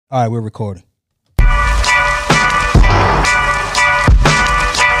All right, we're recording.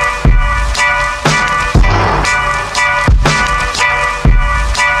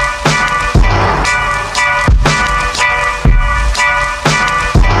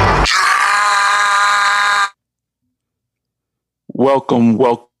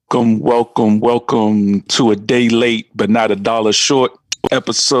 Welcome to a day late but not a dollar short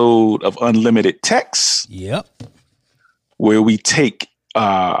episode of Unlimited Text. Yep. Where we take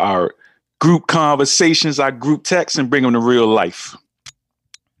our group conversations, our group texts, and bring them to real life.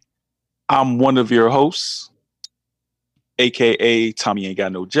 I'm one of your hosts, aka Tommy Ain't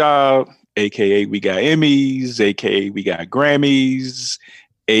Got No Job, aka we got Emmys, aka we got Grammys,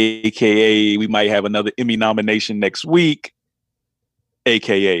 aka we might have another Emmy nomination next week,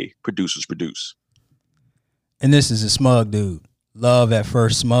 aka Producers Produce. And this is a smug dude. Love at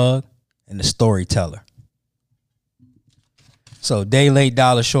first smug and the storyteller. So day late,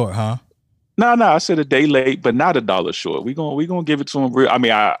 dollar short, huh? No, I said a day late, but not a dollar short. We gonna give it to him real. I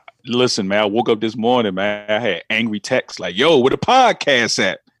mean, listen, man. I woke up this morning, man. I had angry texts like, "Yo, where the podcast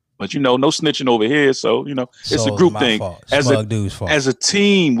at?" But no snitching over here. So it's a group thing. Fault. Smug dude's fault. As a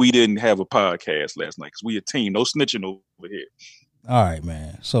team, we didn't have a podcast last night because we a team. No snitching over here. All right,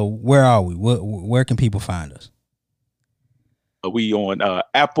 man. So where are we? Where can people find us? We on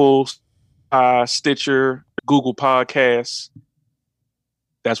Apple, Stitcher, Google Podcasts.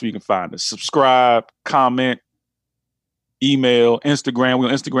 That's where you can find us. Subscribe, comment, email, Instagram. We're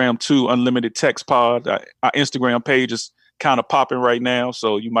on Instagram too, Unlimited Text Pod. Our Instagram page is kind of popping right now,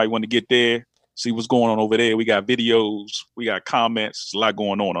 so you might want to get there, see what's going on over there. We got videos, we got comments. There's a lot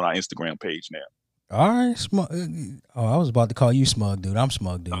going on our Instagram page now. All right, smug. Oh, I was about to call you smug dude. I'm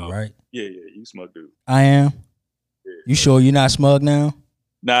smug dude, right? Yeah, you smug dude. I am. Yeah. You sure you're not smug now?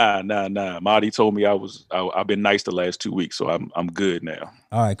 Nah. Marty told me I've been nice the last 2 weeks, so I'm good now.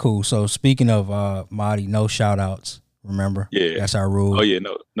 All right, cool. So speaking of Marty, no shout outs, remember? Yeah. That's our rule. Oh yeah,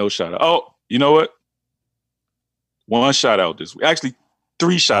 no shout out. Oh, you know what? One shout out this week. Actually,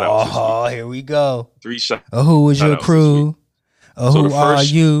 3 shout outs. Oh, here we go. 3 shout. Who was your crew? Who are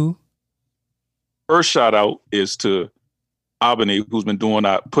you? First shout out is to Albany, who's been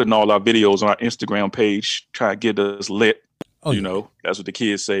putting all our videos on our Instagram page, trying to get us lit. Oh, that's what the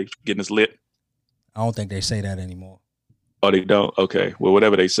kids say, getting us lit. I don't think they say that anymore. Oh, they don't? Okay. Well,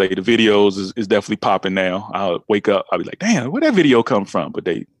 whatever they say, the videos is definitely popping now. I'll wake up, I'll be like, damn, where'd that video come from? But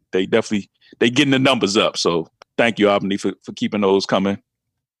they definitely, they getting the numbers up. So thank you, Albany, for keeping those coming.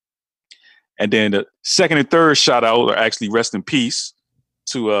 And then the second and third shout out are actually rest in peace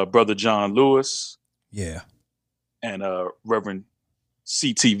to Brother John Lewis. Yeah. And Reverend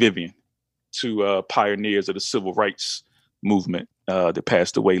C.T. Vivian, two pioneers of the civil rights movement that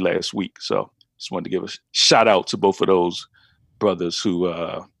passed away last week. So just wanted to give a shout out to both of those brothers who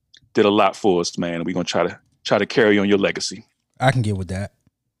did a lot for us, man. And we're gonna try to carry on your legacy. I can get with that.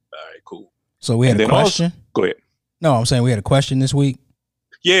 All right, cool. So we had a question. Go ahead. No, I'm saying we had a question this week.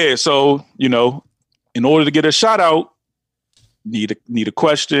 Yeah, so in order to get a shout out, need a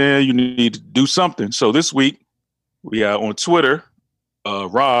question, you need to do something. So this week we are on Twitter,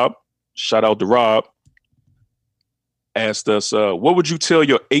 Rob, shout out to Rob, asked us, what would you tell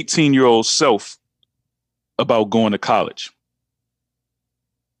your 18-year-old self about going to college?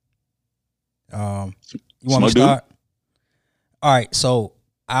 You want me to start? All right, so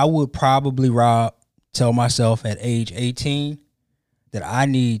I would probably, Rob, tell myself at age 18 that I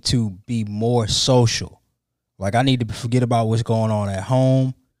need to be more social. Like, I need to forget about what's going on at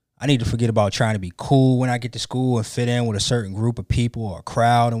home. I need to forget about trying to be cool when I get to school and fit in with a certain group of people or a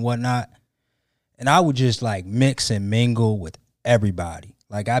crowd and whatnot. And I would just like mix and mingle with everybody.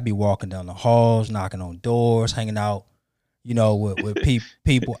 Like, I'd be walking down the halls, knocking on doors, hanging out, with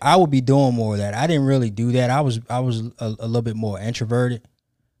people. I would be doing more of that. I didn't really do that. I was a little bit more introverted.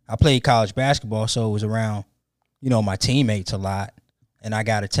 I played college basketball, so it was around, my teammates a lot, and I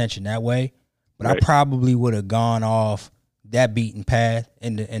got attention that way. But right. I probably would have gone off that beaten path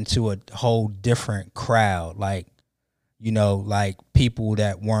into a whole different crowd, like people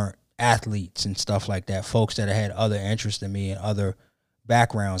that weren't athletes and stuff like that, folks that had other interests than me and other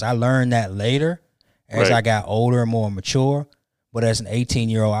backgrounds. I learned that later as I got older and more mature. But as an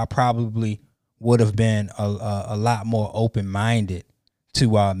 18-year-old, I probably would have been a lot more open-minded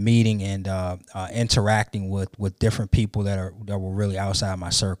to meeting and interacting with different people that were really outside my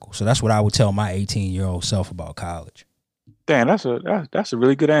circle. So that's what I would tell my 18-year-old self about college. Damn, that's a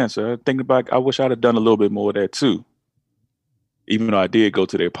really good answer. Thinking back, I wish I'd have done a little bit more of that too. Even though I did go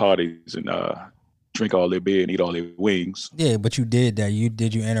to their parties and drink all their beer and eat all their wings. Yeah, but you did that. You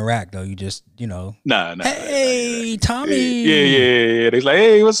interact though? You just, Nah. Hey, Tommy. Yeah. They like,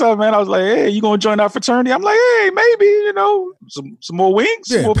 hey, what's up, man? I was like, hey, you gonna join our fraternity? I'm like, hey, maybe, some more wings,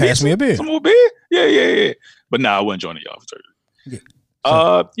 yeah, some more pass pizza, me a beer, some more beer. Yeah. But I wasn't joining y'all fraternity. Yeah.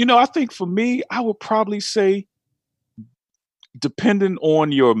 So, I think for me, I would probably say, depending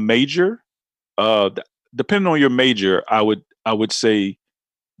on your major, I would say,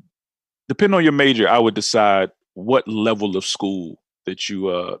 depending on your major, I would decide what level of school that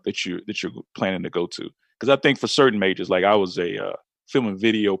you're planning to go to. Because I think for certain majors, like I was a film and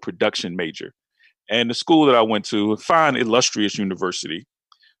video production major, and the school that I went to, a fine, illustrious university,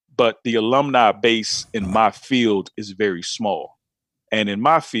 but the alumni base in my field is very small. And in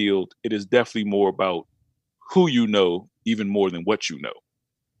my field, it is definitely more about who you know, even more than what you know.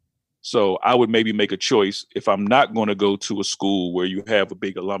 So I would maybe make a choice if I'm not going to go to a school where you have a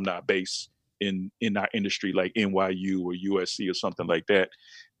big alumni base in our industry, like NYU or USC or something like that.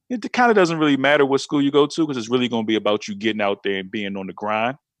 It kind of doesn't really matter what school you go to, because it's really going to be about you getting out there and being on the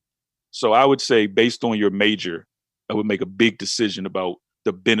grind. So I would say, based on your major, I would make a big decision about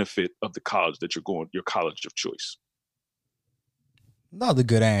the benefit of the college that you're going, your college of choice. Another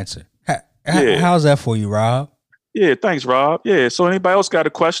good answer. How's that for you, Rob? Yeah, thanks, Rob. Yeah, so anybody else got a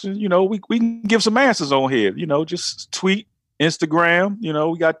question? We can give some answers on here. Just tweet, Instagram.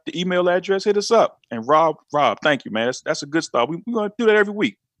 We got the email address. Hit us up. And Rob, thank you, man. That's a good start. We're going to do that every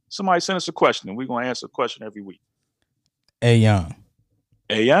week. Somebody send us a question, and we're going to answer a question every week. Hey, Young.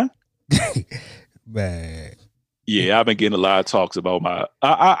 Man. Yeah, I've been getting a lot of talks about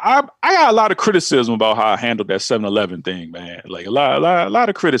I got a lot of criticism about how I handled that 7-Eleven thing, man. Like a lot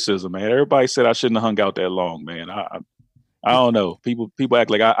of criticism, man. Everybody said I shouldn't have hung out that long, man. I don't know. People act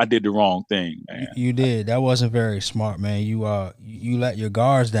like I did the wrong thing, man. You did. That wasn't very smart, man. You let your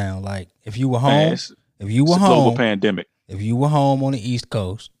guards down. Like if you were home, it's a global pandemic. If you were home on the East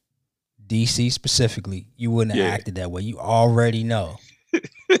Coast, DC specifically, you wouldn't have acted that way. You already know.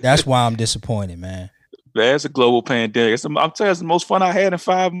 That's why I'm disappointed, man. It's a global pandemic. I'm telling you, it's the most fun I had in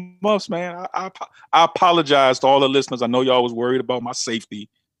 5 months, man. I apologize to all the listeners. I know y'all was worried about my safety,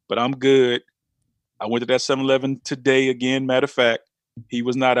 but I'm good. I went to that 7-Eleven today again. Matter of fact, he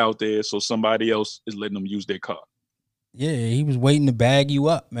was not out there, so somebody else is letting them use their car. Yeah, he was waiting to bag you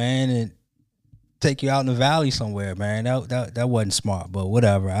up, man, and take you out in the valley somewhere, man. That wasn't smart, but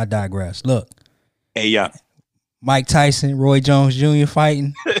whatever. I digress. Look. Hey, yeah. Mike Tyson, Roy Jones Jr.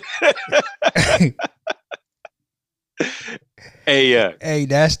 fighting. Hey,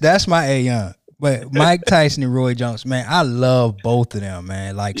 that's my A-Young. But Mike Tyson and Roy Jones, man, I love both of them,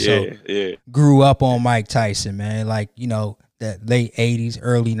 man. Grew up on Mike Tyson, man. Like, that late 80s,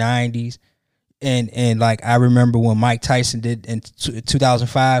 early 90s. And like, I remember when Mike Tyson did in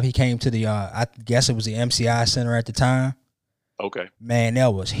 2005, he came to the, I guess it was the MCI Center at the time. Okay. Man,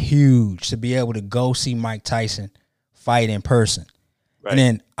 that was huge to be able to go see Mike Tyson fight in person. Right. And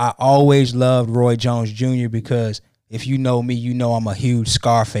then I always loved Roy Jones Jr. because if you know me, you know I'm a huge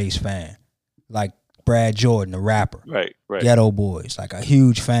Scarface fan, like Brad Jordan, the rapper, right, Ghetto Boys, like a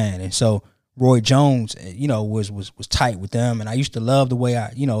huge fan. And so Roy Jones, was tight with them, and I used to love the way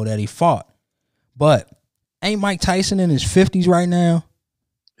that he fought. But ain't Mike Tyson in his 50s right now?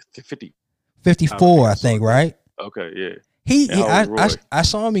 54, I think, right? Okay, yeah. I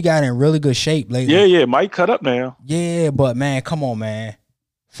saw him. He got in really good shape lately. Yeah. Mike cut up now. Yeah, but man, come on, man.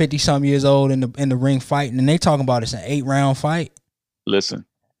 50-some years old in the ring fighting, and they talking about it's an 8-round fight. Listen,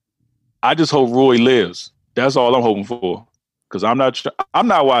 I just hope Roy lives. That's all I'm hoping for. Because I'm not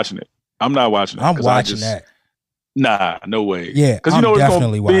watching it. I'm not watching it. I'm watching that. Nah, no way. Yeah, because I'm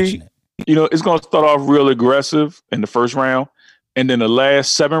definitely watching it. It's going to start off real aggressive in the first round, and then the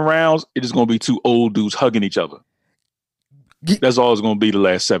last 7 rounds, it is going to be 2 old dudes hugging each other. That's all it's going to be the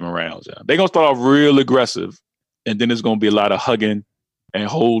last 7 rounds. Yeah. They're going to start off real aggressive, and then it's going to be a lot of hugging and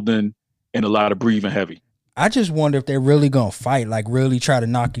holding and a lot of breathing heavy. I just wonder if they're really going to fight, like really try to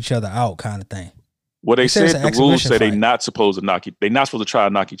knock each other out kind of thing. Well, they said the rules say they're not supposed to they're not supposed to try to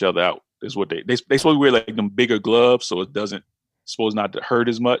knock each other out. Is what they supposed to wear like them bigger gloves so it doesn't supposed not to hurt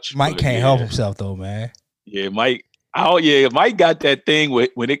as much. Mike can't help himself though, man. Yeah, Mike. Oh yeah, Mike got that thing when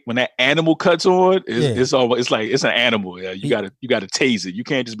that animal cuts on. It's almost it's like it's an animal. Yeah, you gotta tase it. You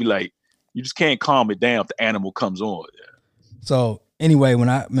can't just be like you just can't calm it down if the animal comes on. Yeah. So anyway, when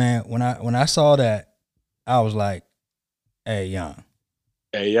I saw that, I was like, "Hey, Young."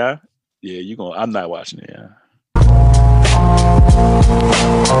 Hey, yeah, you gonna? I'm not watching it. Yeah.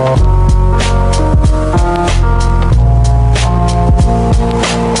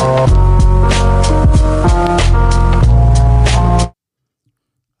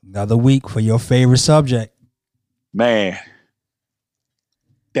 Another week for your favorite subject. Man,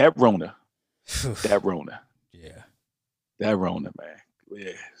 that Rona. That Rona. Yeah. That Rona, man.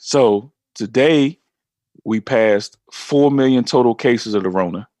 Yeah. So today we passed 4 million total cases of the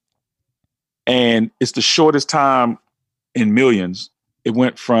Rona. And it's the shortest time in millions. It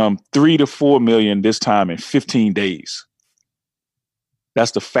went from 3 to 4 million this time in 15 days. That's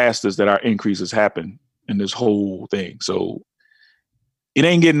the fastest that our increase has happened in this whole thing. So it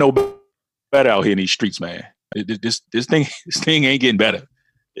ain't getting no better out here in these streets, man. This thing ain't getting better.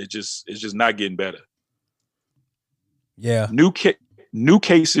 It's just not getting better. Yeah. New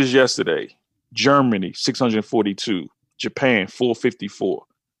cases yesterday. Germany 642, Japan 454,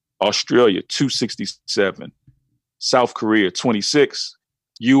 Australia 267, South Korea 26,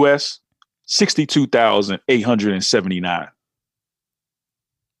 US 62,879.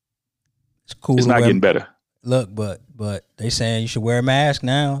 It's cool. It's not getting better. Look, but they saying you should wear a mask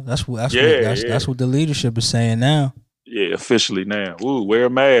now. That's what the leadership is saying now. Yeah, officially now. Ooh, wear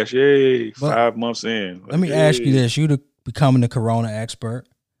a mask. Yay. But 5 months in. Let me ask you this. You becoming the corona expert.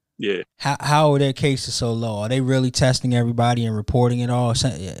 Yeah. How are their cases so low? Are they really testing everybody and reporting it all?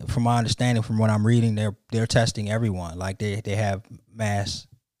 From my understanding, from what I'm reading, they're testing everyone. Like they have mass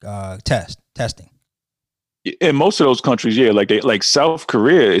testing. In most of those countries, yeah, like South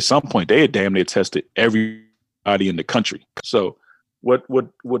Korea, at some point they had damn near tested everybody in the country. So what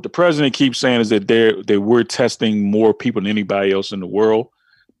the president keeps saying is that they were testing more people than anybody else in the world,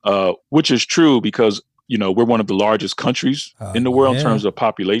 which is true because we're one of the largest countries in the world in terms of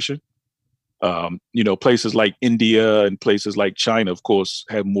population. Places like India and places like China, of course,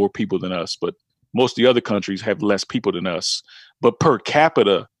 have more people than us, but most of the other countries have less people than us. But per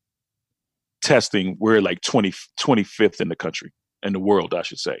capita testing, we're like 25th in the world, I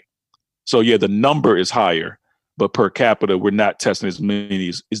should say. So yeah, the number is higher, but per capita, we're not testing as many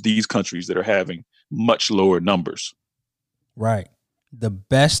as these countries that are having much lower numbers. Right. The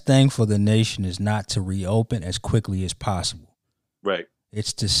best thing for the nation is not to reopen as quickly as possible. Right.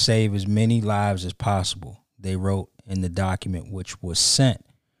 It's to save as many lives as possible, they wrote in the document, which was sent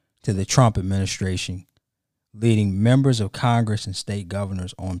to the Trump administration, leading members of Congress and state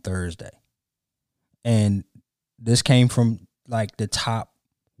governors on Thursday. And this came from like the top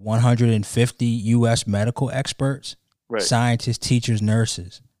 150 U.S. medical experts, right, scientists, teachers,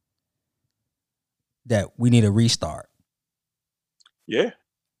 nurses, that we need a restart. Yeah.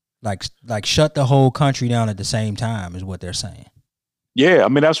 Like shut the whole country down at the same time is what they're saying. Yeah, I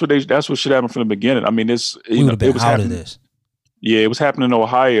mean that's what should happen from the beginning. I mean it was out of this. Yeah, it was happening in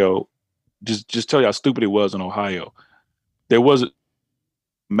Ohio. Just tell you how stupid it was in Ohio. There was a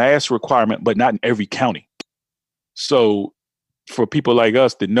mask requirement, but not in every county. So for people like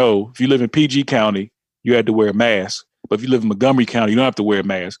us to know, if you live in PG County, you had to wear a mask. But if you live in Montgomery County, you don't have to wear a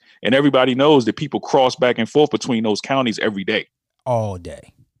mask. And everybody knows that people cross back and forth between those counties every day. All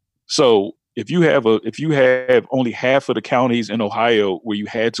day. So if you have only half of the counties in Ohio where you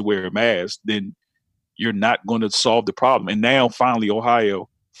had to wear a mask, then you're not going to solve the problem. And now finally Ohio,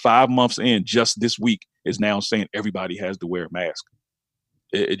 5 months in, just this week, is now saying everybody has to wear a mask.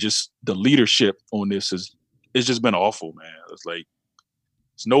 It just, the leadership on this it's just been awful, man. It's like,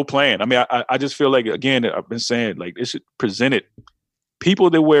 it's no plan. I mean, I just feel like, again, I've been saying, like, it should present it. People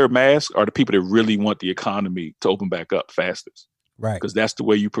that wear masks are the people that really want the economy to open back up fastest. Right. Because that's the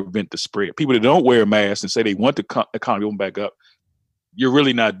way you prevent the spread. People that don't wear a mask and say they want the economy to open back up, you're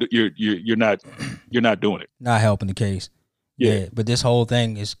really not, you're not doing it. Not helping the case. Yeah. But this whole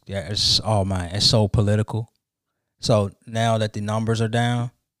thing it's so political. So now that the numbers are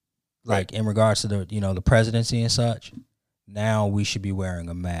down, like in regards to the presidency and such, now we should be wearing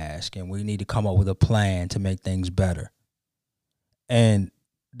a mask and we need to come up with a plan to make things better. And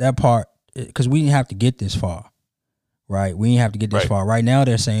that part, because we didn't have to get this far, right? We didn't have to get this far. Right now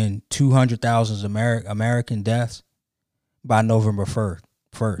they're saying 200,000 American deaths by November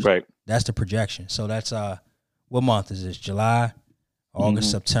 1st. Right. That's the projection. So that's, what month is this? July,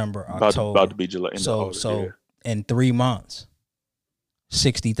 August, September, October. About to be July. So in 3 months,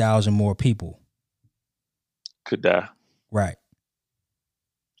 60,000 more people could die. Right.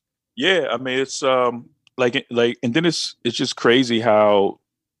 Yeah, I mean it's like and then it's just crazy how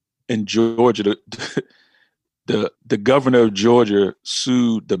in Georgia the governor of Georgia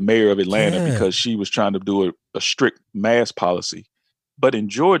sued the mayor of Atlanta because she was trying to do a strict mask policy. But in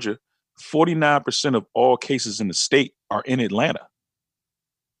Georgia, 49% of all cases in the state are in Atlanta.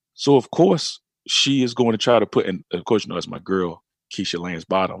 So of course she is going to try to put, and of course, that's my girl, Keisha Lance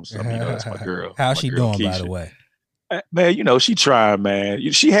Bottoms. I mean, that's my girl. How's she doing, Keisha. by the way? Man, she trying,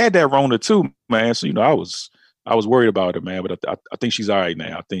 man. She had that Rona too, man. So, I was I was worried about her, man, but I think she's all right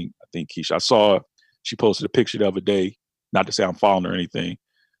now. I think Keisha. I saw she posted a picture the other day. Not to say I'm following her or anything,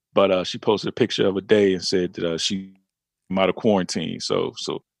 but she posted a picture of a day and said that she came out of quarantine. So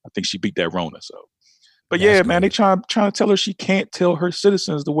I think she beat that Rona. So, but That's yeah, good. man, they trying to tell her she can't tell her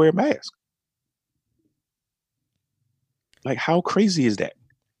citizens to wear a mask. Like, how crazy is that?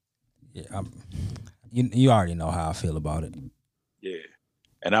 Yeah, you already know how I feel about it. Yeah,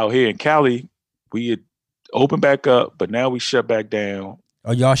 and out here in Cali, we had opened back up, but now we shut back down.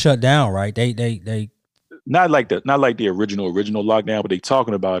 Oh, y'all shut down, right? They not like the original lockdown, but they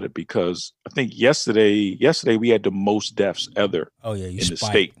talking about it because I think yesterday we had the most deaths ever. Oh yeah, in the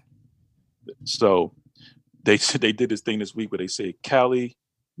state. So they did this thing this week where they say Cali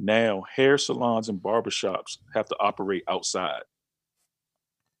now hair salons and barbershops have to operate outside.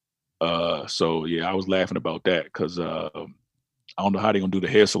 So yeah, I was laughing about that because I don't know how they're gonna do the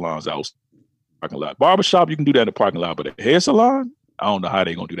hair salons out parking lot. Barbershop, you can do that in the parking lot, but a hair salon, I don't know how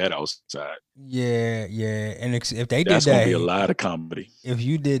they're gonna do that outside. Yeah, and if they did that, that's gonna be a lot of comedy. If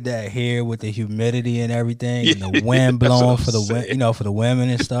you did that here with the humidity and everything, and the wind blowing for the for the women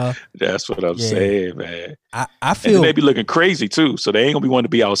and stuff. That's what I'm saying, man. I feel and they be looking crazy too, so they ain't gonna be wanting to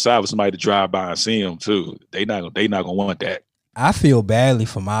be outside with somebody to drive by and see them too. They not gonna want that. I feel badly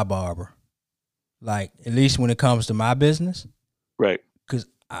for my barber, like at least when it comes to my business, right? Because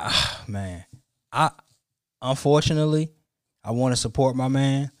man, unfortunately I want to support my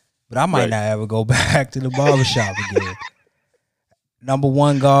man, but I might not ever go back to the barbershop again. Number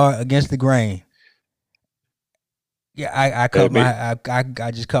one guard against the grain. Yeah, I cut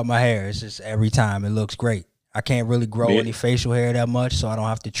I just cut my hair. It's just every time it looks great. I can't really grow any facial hair that much, so I don't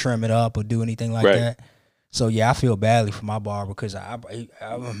have to trim it up or do anything like that. So yeah, I feel badly for my barber because I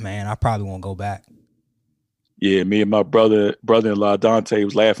probably won't go back. Yeah, me and my brother-in-law Dante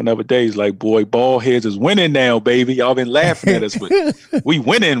was laughing the other day. He's like, boy, bald heads is winning now, baby. Y'all been laughing at us, but we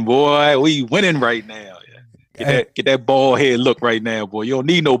winning, boy. We winning right now. Yeah. Get that bald head look right now, boy. You don't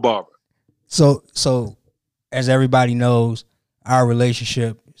need no barber. So as everybody knows, our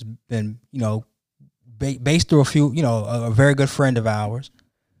relationship has been, based through a very good friend of ours.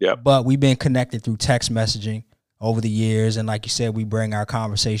 Yeah. But we've been connected through text messaging over the years. And like you said, we bring our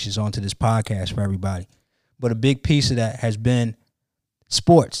conversations onto this podcast for everybody. But a big piece of that has been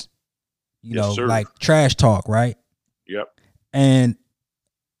sports, like trash talk, right? Yep. And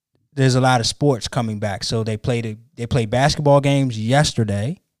there's a lot of sports coming back. So they played basketball games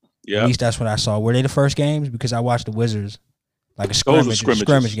yesterday. Yeah. At least that's what I saw. Were they the first games? Because I watched the Wizards, like a scrimmage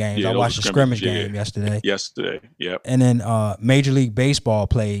games. Yeah, I watched a scrimmage game yesterday. Yep. And then Major League Baseball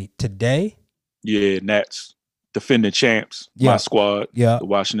played today. Yeah, Nats, defending champs, my squad, the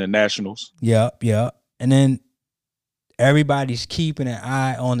Washington Nationals. Yep. And then everybody's keeping an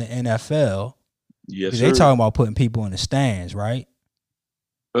eye on the NFL. Yes, sir. They talking about putting people in the stands, right?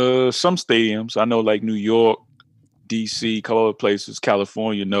 Some stadiums. I know, like New York, DC, a couple other places,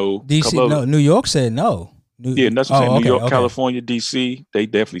 California, no. DC, no. New York said no. That's what I'm saying. New York, California, DC, they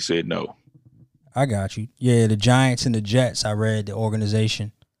definitely said no. I got you. Yeah, the Giants and the Jets, I read the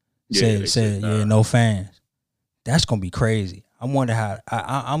organization said no fans. That's gonna be crazy. I wonder how.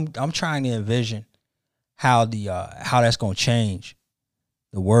 I'm trying to envision how that's gonna change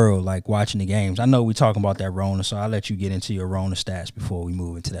the world, like watching the games. I know we're talking about that Rona, so I'll let you get into your Rona stats before we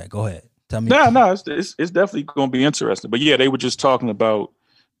move into that. Go ahead. Tell me. No, it's definitely gonna be interesting. But yeah, they were just talking about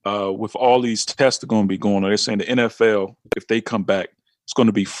with all these tests that are gonna be going on. They're saying the NFL, if they come back, it's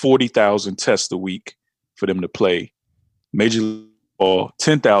gonna be 40,000 tests a week for them to play. Major League Baseball,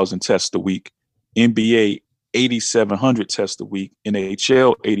 10,000 tests a week. NBA, 8,700 tests a week.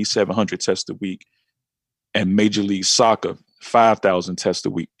 NHL, 8,700 tests a week. And Major League Soccer, 5,000 tests a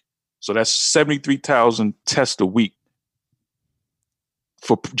week. So that's 73,000 tests a week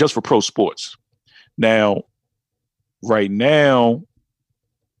for pro sports. Now, right now,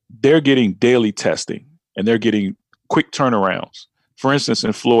 they're getting daily testing and they're getting quick turnarounds. For instance,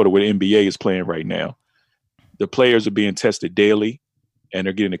 in Florida, where the NBA is playing right now, the players are being tested daily and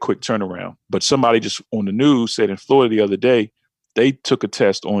they're getting a quick turnaround. But somebody just on the news said in Florida the other day, they took a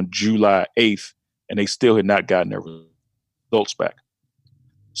test on July 8th and they still had not gotten their results back.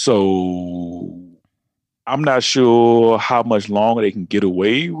 So I'm not sure how much longer they can get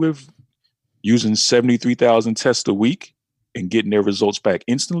away with using 73,000 tests a week and getting their results back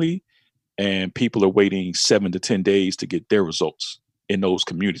instantly. And people are waiting 7 to 10 days to get their results in those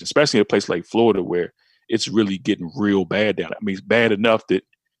communities, especially in a place like Florida where it's really getting real bad down. I mean, it's bad enough that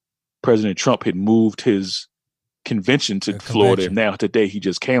President Trump had moved his convention to Florida, and now today he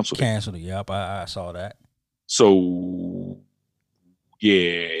just canceled it. Yep, I saw that. So,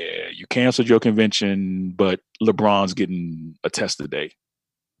 yeah, you canceled your convention, but LeBron's getting a test today,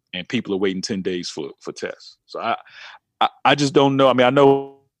 and people are waiting 10 days for tests. So I just don't know. I mean,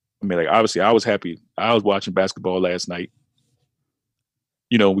 like obviously I was happy. I was watching basketball last night.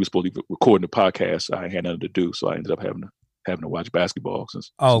 We were supposed to be recording the podcast. I had nothing to do, so I ended up having to watch basketball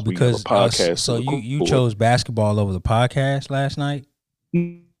since because podcast. So you chose basketball over the podcast last night?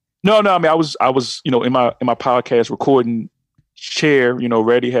 No. I mean, I was in my podcast recording chair,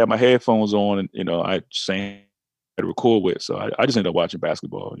 ready, had my headphones on, and I sang to record with. So I just ended up watching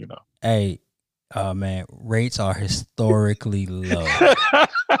basketball. Hey, man, rates are historically low.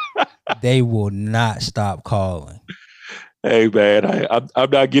 They will not stop calling. Hey man, I'm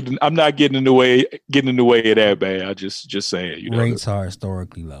not getting in the way of that, man. I just saying, rates are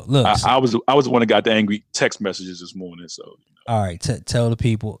historically low. Look, I was the one that got the angry text messages this morning. So all right, tell the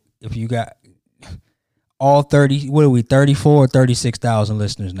people if you got all 30. What are we? 34 or 36,000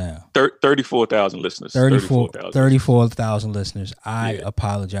 listeners now? 34,000 listeners. 34,000 listeners. I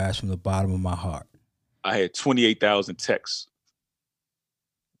apologize from the bottom of my heart. I had 28,000 texts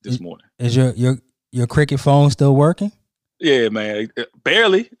this morning. Is your Cricket phone still working? Yeah, man.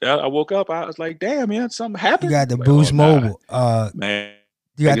 Barely. I woke up. I was like, damn, man, something happened. You got the Boost Mobile. Man.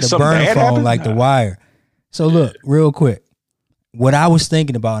 You got the burn phone happened? Like the Wire. So look, real quick. What I was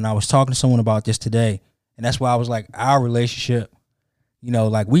thinking about, and I was talking to someone about this today, and that's why I was like, our relationship,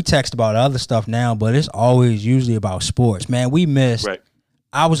 like we text about other stuff now, but it's always usually about sports. Man, we missed. Right.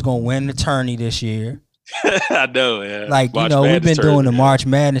 I was going to win the tourney this year. I know, yeah. Like, we've been doing the March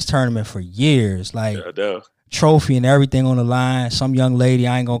Madness tournament for years. Like, I know. Trophy and everything on the line. Some young lady,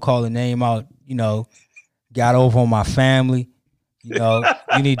 I ain't gonna call her name out, got over on my family. You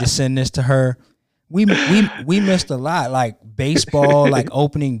need to send this to her. We missed a lot, like baseball, like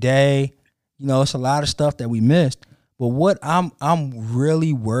opening day. It's a lot of stuff that we missed. But what I'm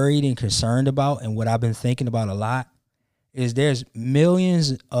really worried and concerned about, and what I've been thinking about a lot, is there's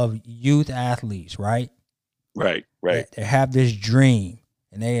millions of youth athletes, right? Right. That have this dream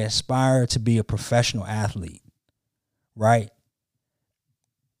and they aspire to be a professional athlete, right?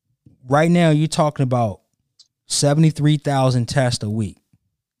 Right now, you're talking about 73,000 tests a week.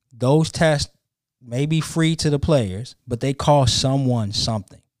 Those tests may be free to the players, but they cost someone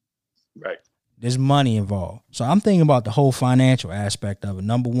something. Right. There's money involved. So I'm thinking about the whole financial aspect of it.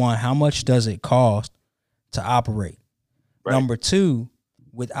 Number one, how much does it cost to operate? Right. Number two,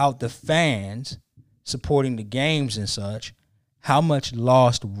 without the fans supporting the games and such, how much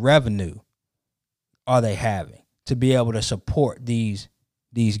lost revenue are they having to be able to support these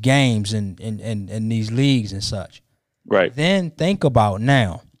games and these leagues and such? Right. Then think about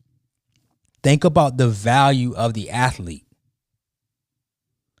the value of the athlete.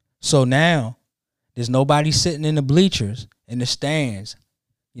 So now there's nobody sitting in the bleachers, in the stands,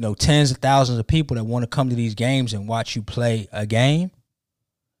 tens of thousands of people that want to come to these games and watch you play a game.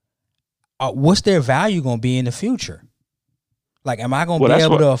 What's their value going to be in the future? Like, am I going to be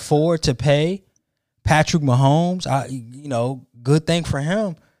able to afford to pay Patrick Mahomes? Good thing for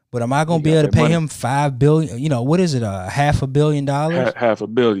him. But am I going to be able to pay him $5 billion? What is it? $500 million? Half a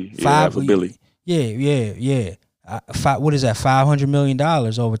billion. Half a billion. Yeah. What is that? $500 million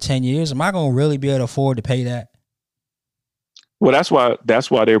over 10 years? Am I going to really be able to afford to pay that? Well, that's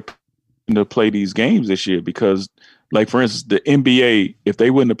why they're to play these games this year, because, like, for instance, the NBA, if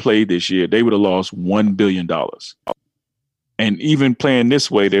they wouldn't have played this year, they would have lost $1 billion. And even playing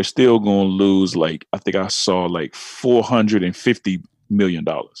this way, they're still going to lose, like, I think I saw like $450 million.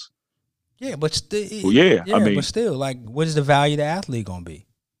 Yeah, but still, but still, like, what is the value of the athlete going to be?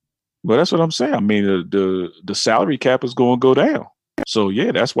 Well, that's what I'm saying. I mean, the salary cap is going to go down. So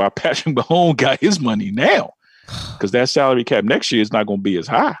yeah, that's why Patrick Mahomes got his money now, because that salary cap next year is not going to be as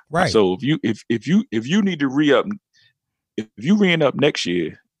high. Right. So if you need to re-up, if you re up next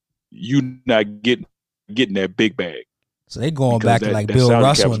year, you not getting that big bag. So they going back to like Bill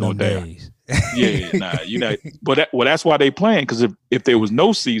Russell in them days. You know. But that's why they playing, because if there was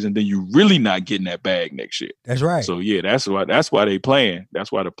no season, then you really not getting that bag next year. That's right. So yeah, that's why they playing. That's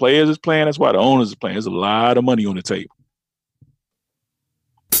why the players is playing. That's why the owners is playing. There's a lot of money on the table.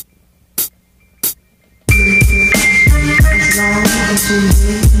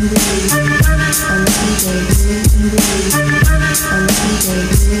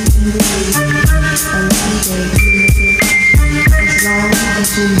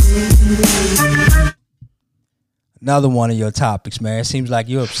 Another one of your topics, man. It seems like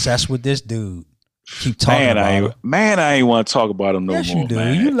you're obsessed with this dude. Keep talking about him. I ain't want to talk about him no more. Yes, you do.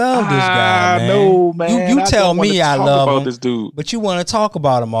 Man. You love this guy, man. No, man. You tell me I love him, this dude, but you want to talk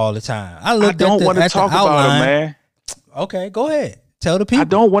about him all the time. I don't want to talk about him, man. Okay, go ahead. Tell the people. I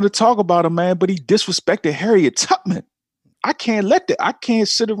don't want to talk about him, man, but he disrespected Harriet Tubman. I can't let that. I can't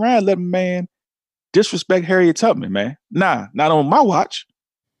sit around and let a man disrespect Harriet Tubman, man. Nah, not on my watch.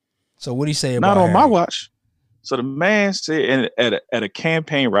 So what do you say about Not on Harriet? my watch. So the man said at a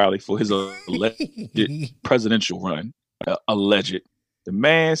campaign rally for his alleged presidential run, the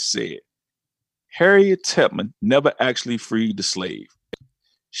man said Harriet Tubman never actually freed the slave.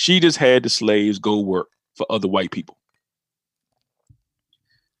 She just had the slaves go work for other white people.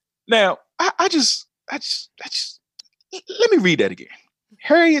 Now, I just let me read that again.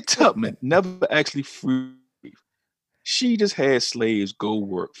 Harriet Tubman never actually freed. She just had slaves go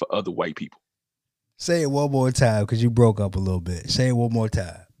work for other white people. Say it one more time because you broke up a little bit. Say it one more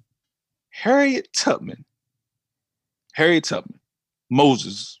time. Harriet Tubman,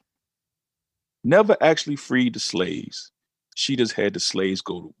 Moses, never actually freed the slaves. She just had the slaves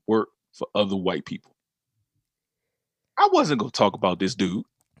go to work for other white people. I wasn't going to talk about this dude.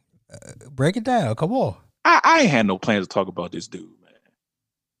 Break it down. Come on. I ain't had no plans to talk about this dude, man.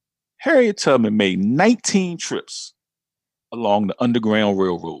 Harriet Tubman made 19 trips along the Underground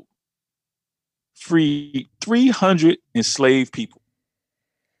Railroad, freed 300 enslaved people.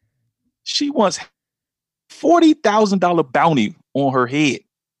 She once had $40,000 bounty on her head.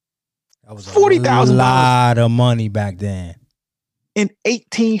 That was $40,000. A lot of money back then. In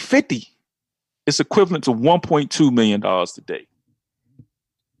 1850, it's equivalent to $1.2 million today.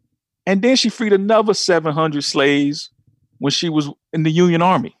 And then she freed another 700 slaves when she was in the Union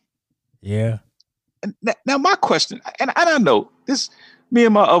Army. Yeah. And now my question, and I know this, me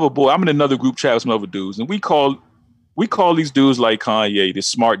and my other boy, I'm in another group chat with some other dudes, and we call these dudes like Kanye the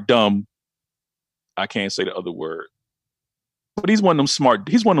smart dumb. I can't say the other word, but he's one of them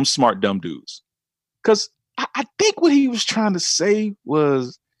smart dumb dudes. Because I think what he was trying to say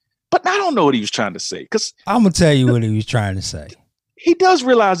was, but I don't know what he was trying to say. Because I'm gonna tell you what he was trying to say. He does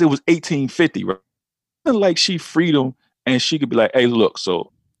realize it was 1850, right? Like she freed him, and she could be like, "Hey, look,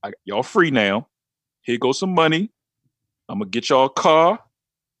 so y'all free now. Here goes some money. I'm gonna get y'all a car.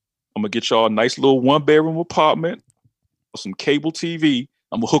 I'm gonna get y'all a nice little 1-bedroom apartment, some cable TV.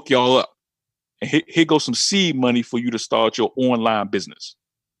 I'm gonna hook y'all up, and here goes some seed money for you to start your online business."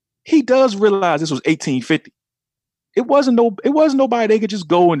 He does realize this was 1850. It wasn't nobody they could just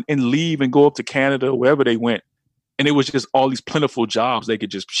go and leave and go up to Canada or wherever they went. And it was just all these plentiful jobs.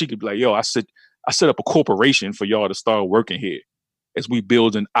 She could be like, yo, I set up a corporation for y'all to start working here as we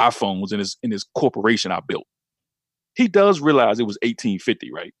building iPhones in this corporation I built. He does realize it was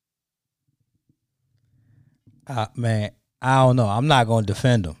 1850, right? Man, I don't know. I'm not going to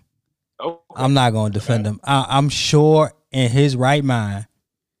defend him. Okay. I'm not going to defend him. I'm sure in his right mind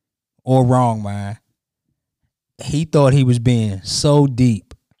or wrong mind, he thought he was being so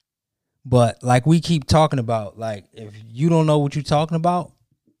deep. But like we keep talking about, like if you don't know what you're talking about,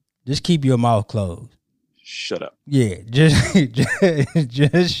 just keep your mouth closed. Shut up. Yeah,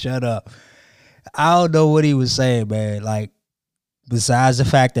 just shut up. I don't know what he was saying, man. Like besides the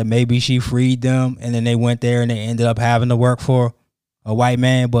fact that maybe she freed them and then they went there and they ended up having to work for a white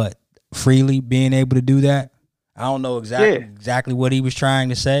man, but freely being able to do that. I don't know exactly what he was trying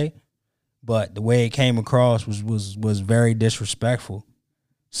to say, but the way it came across was very disrespectful.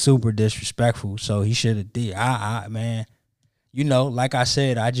 Super disrespectful. So he should have did. Man, you know, like I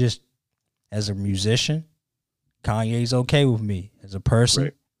said, I just, as a musician, Kanye's okay with me. As a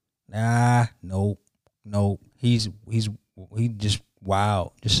person, right. No. He just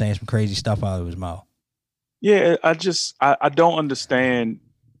wild, just saying some crazy stuff out of his mouth. Yeah, I don't understand,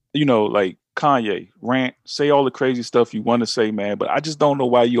 you know, like Kanye, rant, say all the crazy stuff you want to say, man, but I just don't know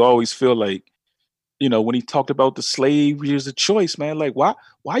why you always feel like, you know, when he talked about the slavery as a choice, man, like why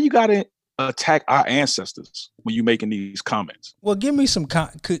you gotta attack our ancestors when you making these comments? Well, give me some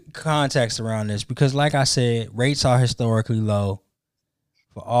context around this, because like I said, rates are historically low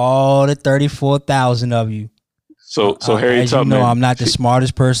for all the 34,000 of you. So Harriet Tubman, you know, I'm not the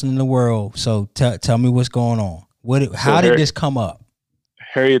smartest person in the world. So tell me what's going on. How did this come up?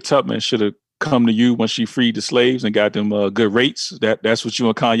 Harriet Tubman should have come to you when she freed the slaves and got them good rates. That's what you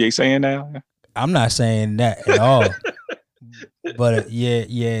and Kanye saying now? I'm not saying that at all. But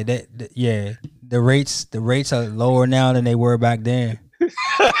the rates are lower now than they were back then.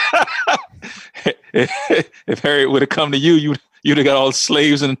 If Harriet would have come to you, you'd have got all the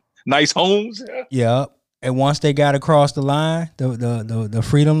slaves and nice homes. Yeah. And once they got across the line, the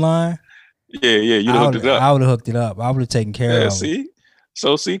freedom line, you hooked it up. I would have hooked it up. I would have taken care of see? it.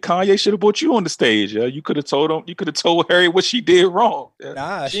 So see, Kanye should have brought you on the stage. You could have told him. You could have told Harry what she did wrong.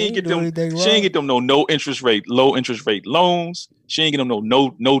 Nah, She ain't ain't get do them. anything She ain't wrong. get them low interest rate loans. She ain't get them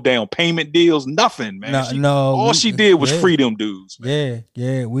no down payment deals. Nothing, man. No, She did was yeah, free them dudes, man.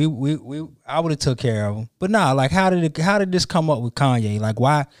 yeah. We I would have took care of them. But nah, like how did this come up with Kanye? Like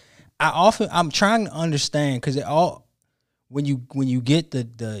why? I'm trying to understand because it all when you get the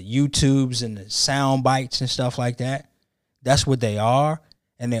YouTubes and the sound bites and stuff like that, that's what they are.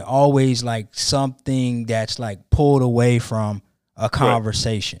 And they're always like something that's like pulled away from a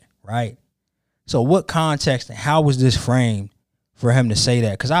conversation, right? So what context and how was this framed for him to say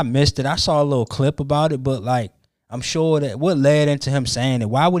that? Because I missed it. I saw a little clip about it, but like I'm sure that what led into him saying it.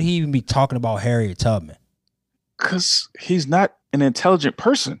 Why would he even be talking about Harriet Tubman? Because he's not an intelligent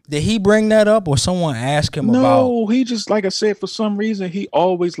person. Did he bring that up or someone asked him about? No, he just, like I said, for some reason, he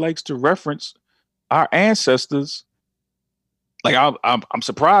always likes to reference our ancestors. Like I'm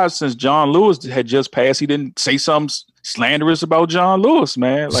surprised since John Lewis had just passed, he didn't say something slanderous about John Lewis,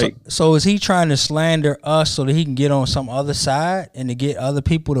 man. Like, so is he trying to slander us so that he can get on some other side and to get other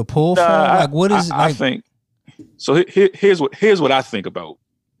people to pull from? Like, what is it? I think so. Here's what I think about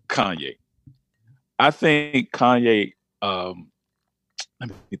Kanye. I think Kanye. Let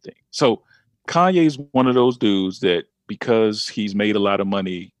me think. So Kanye's one of those dudes that because he's made a lot of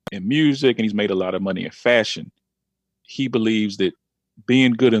money in music and he's made a lot of money in fashion, he believes that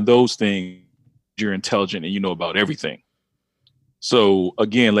being good in those things, you're intelligent and you know about everything. So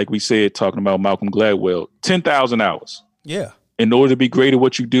again, like we said, talking about Malcolm Gladwell, 10,000 hours. Yeah. In order to be great at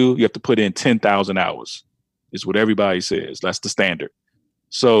what you do, you have to put in 10,000 hours. Is what everybody says. That's the standard.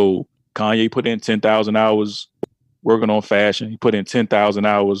 So Kanye put in 10,000 hours working on fashion. He put in 10,000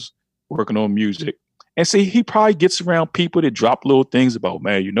 hours working on music. And see, he probably gets around people that drop little things about,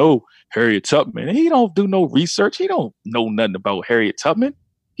 man, you know, Harriet Tubman. And he don't do no research. He don't know nothing about Harriet Tubman.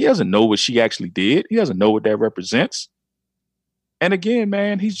 He doesn't know what she actually did. He doesn't know what that represents. And again,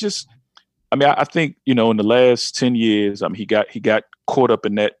 man, he's just, I mean, I think, you know, in the last 10 years, he got caught up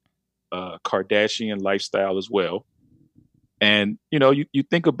in that Kardashian lifestyle as well. And, you know, you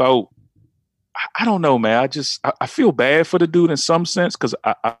think about, I don't know, man. I feel bad for the dude in some sense because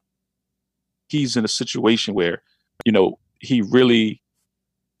he's in a situation where, you know, he really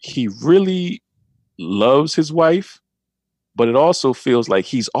loves his wife, but it also feels like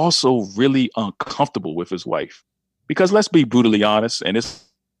he's also really uncomfortable with his wife. Because let's be brutally honest, and this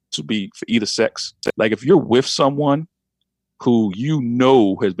would be for either sex. Like if you're with someone who you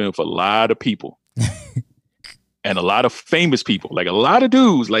know has been with a lot of people and a lot of famous people, like a lot of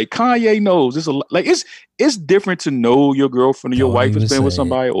dudes, like Kanye knows, it's different to know your girlfriend or your wife has been with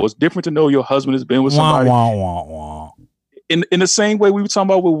somebody, or it's different to know your husband has been with somebody. In the same way we were talking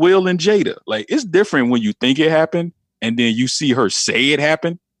about with Will and Jada. Like it's different when you think it happened and then you see her say it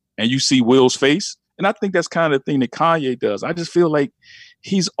happened and you see Will's face. And I think that's kind of the thing that Kanye does. I just feel like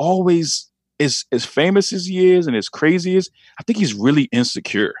he's always as famous as he is and as crazy as, I think he's really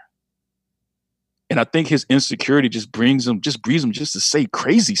insecure. And I think his insecurity just breeds him just to say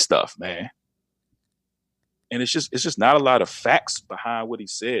crazy stuff, man. And it's just not a lot of facts behind what he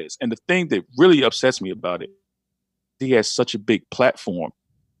says. And the thing that really upsets me about it, he has such a big platform,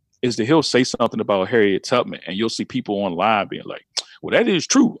 is that he'll say something about Harriet Tubman and you'll see people online being like, well, that is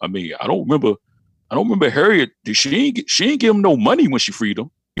true. I mean, I don't remember Harriet. She ain't give him no money when she freed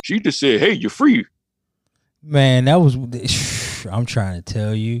him. She just said, hey, you're free. Man, that was, I'm trying to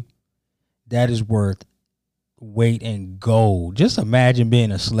tell you, that is worth weight in gold. Just imagine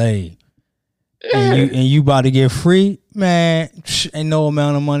being a slave and you about to get free. Man, ain't no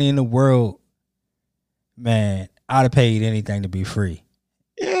amount of money in the world. Man, I'd have paid anything to be free.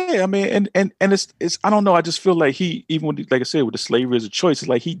 Yeah, I mean, and it's I don't know. I just feel like he, even when, like I said, with the slavery as a choice, it's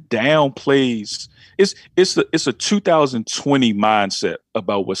like he downplays. It's a 2020 mindset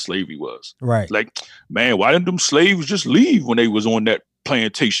about what slavery was. Right. Like, man, why didn't them slaves just leave when they was on that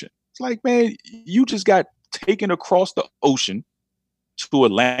plantation? It's like, man, you just got taken across the ocean to a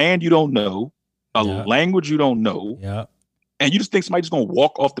land you don't know, a language you don't know. Yeah. And you just think somebody's going to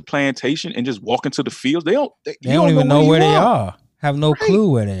walk off the plantation and just walk into the fields? They don't even know where they are. Have no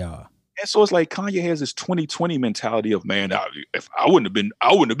clue where they are. And so it's like Kanye has this 2020 mentality of, man, if I wouldn't have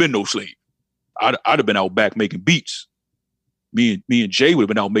been no slave. I'd have been out back making beats. Me and Jay would have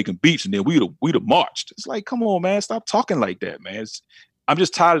been out making beats, and then we'd have marched. It's like, come on, man, stop talking like that, man. I'm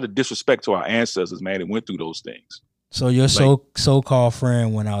just tired of the disrespect to our ancestors, man, that went through those things. So your so-called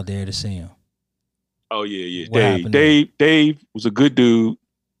friend went out there to see him. Oh yeah. Dave was a good dude.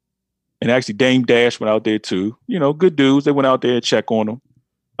 And actually Dame Dash went out there too. You know, good dudes. They went out there and check on him.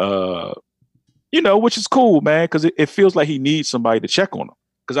 which is cool, man, because it feels like he needs somebody to check on him.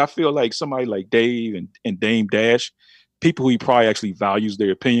 Because I feel like somebody like Dave and Dame Dash, people who he probably actually values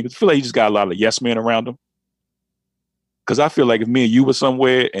their opinion. Because I feel like he just got a lot of yes men around him. Because I feel like if me and you were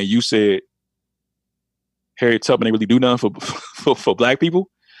somewhere and you said Harriet Tubman ain't really do nothing for black people,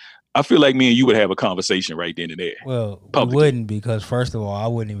 I feel like me and you would have a conversation right then and there. Well, we wouldn't, because first of all, I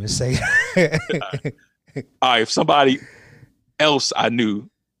wouldn't even say that. All right, if somebody else I knew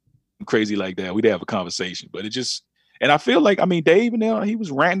crazy like that, we'd have a conversation. But it just, and I feel like, I mean, Dave and he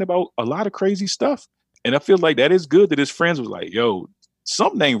was ranting about a lot of crazy stuff. And I feel like that is good that his friends was like, yo,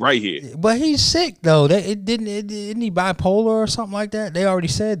 something ain't right here. But he's sick though. Isn't he bipolar or something like that? They already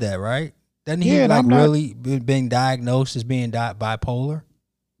said that, right? Doesn't he really being diagnosed as being bipolar?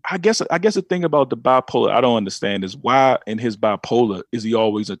 I guess the thing about the bipolar I don't understand is why in his bipolar is he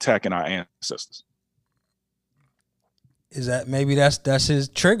always attacking our ancestors? Is that maybe that's his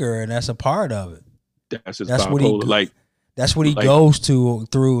trigger and that's a part of it? That's his bipolar. That's what he goes through.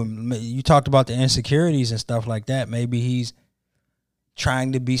 You talked about the insecurities and stuff like that. Maybe he's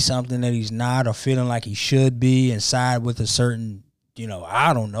trying to be something that he's not, or feeling like he should be, and side with a certain.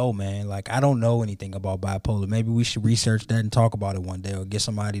 I don't know, man. Like, I don't know anything about bipolar. Maybe we should research that and talk about it one day, or get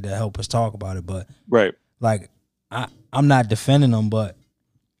somebody to help us talk about it. But right, like, I'm not defending him, but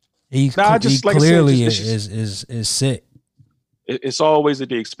he clearly is sick. It's always at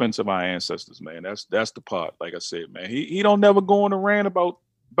the expense of our ancestors, man. That's the part. Like I said, man, he don't never go on a rant about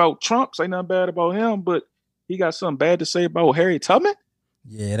Trump. Say nothing bad about him, but he got something bad to say about Harriet Tubman.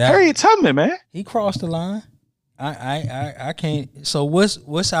 Yeah, Harriet Tubman, man. He crossed the line. I can't. So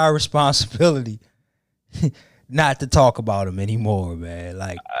what's our responsibility not to talk about him anymore, man?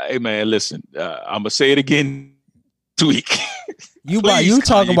 Like, hey, man, listen, I'm gonna say it again this week. you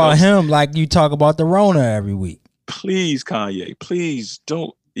talk about him like you talk about the Rona every week. Please, Kanye, please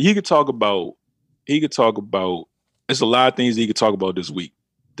don't. He could talk about. There's a lot of things he could talk about this week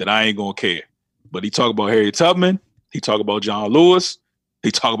that I ain't gonna care. But he talk about Harriet Tubman. He talk about John Lewis.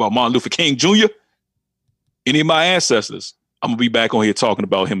 He talk about Martin Luther King Jr. Any of my ancestors, I'm gonna be back on here talking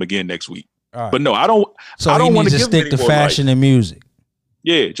about him again next week. Right. But no, I don't. So I don't want to stick to fashion and music.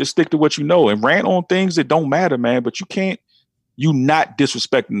 Yeah, just stick to what you know and rant on things that don't matter, man. But you can't. You not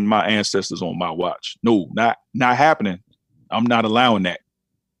disrespecting my ancestors on my watch. No, not happening. I'm not allowing that.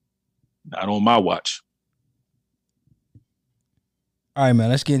 Not on my watch. All right, man.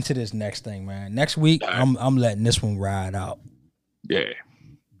 Let's get into this next thing, man. Next week, right. I'm letting this one ride out. Yeah.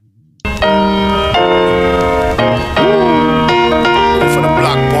 For the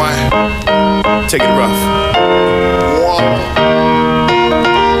block, boy. Take it rough.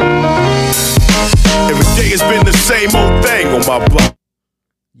 Every day has been the same old thing on my block.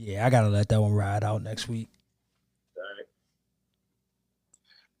 Yeah, I gotta let that one ride out next week. All right.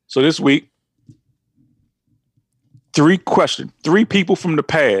 So this week, 3 people from the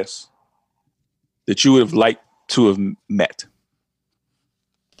past that you would have liked to have met.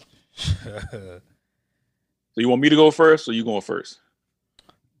 So you want me to go first, or you going first?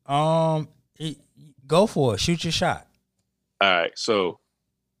 Go for it. Shoot your shot. All right. So,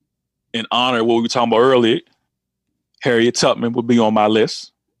 in honor of what we were talking about earlier, Harriet Tubman will be on my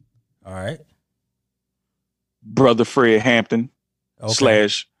list. All right. Brother Fred Hampton /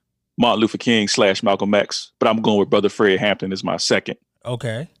 Martin Luther King / Malcolm X, but I'm going with Brother Fred Hampton as my second.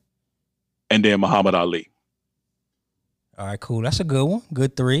 Okay. And then Muhammad Ali. All right, cool. That's a good one.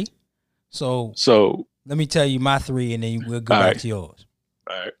 Good 3. So let me tell you my 3, and then we'll go back to yours.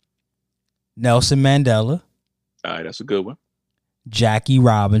 All right. Nelson Mandela. All right, that's a good one. Jackie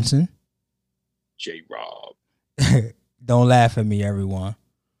Robinson. J-Rob. Don't laugh at me, everyone.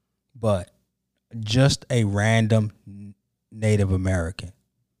 But just a random Native American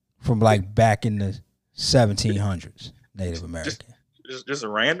from like back in the 1700s. Native American. Just a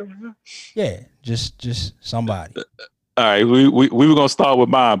random? Yeah, just somebody. All right, we were gonna start with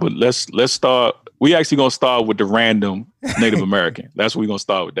mine, but let's start. We actually gonna start with the random Native American. That's what we're gonna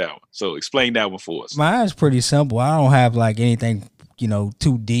start with that one. So explain that one for us. Mine's pretty simple. I don't have like anything,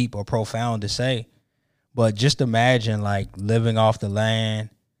 too deep or profound to say. But just imagine like living off the land,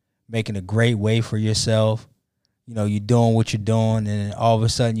 making a great way for yourself. You're doing what you're doing, and then all of a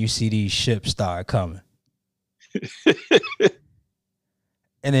sudden you see these ships start coming.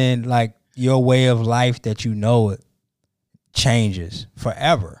 And then like your way of life that you know it changes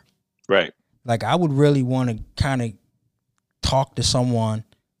forever. Right. Like I would really want to kind of talk to someone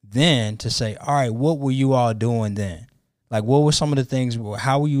then to say, all right, what were you all doing then? Like what were some of the things,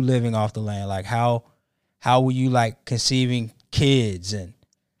 how were you living off the land? Like how were you like conceiving kids and,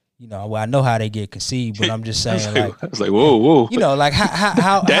 You know, well, I know how they get conceived, but I'm just saying, I was like, whoa. You know, like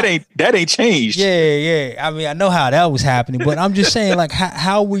how that ain't changed. Yeah. I mean, I know how that was happening, but I'm just saying, like,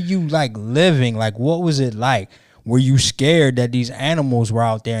 how were you like living? Like, what was it like? Were you scared that these animals were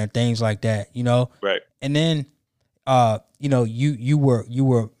out there and things like that? You know, right? And then, you know, you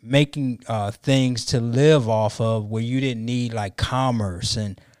were making things to live off of where you didn't need like commerce,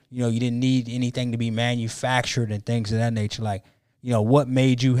 and you know, you didn't need anything to be manufactured and things of that nature. Like, you know, what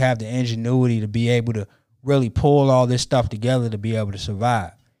made you have the ingenuity to be able to really pull all this stuff together to be able to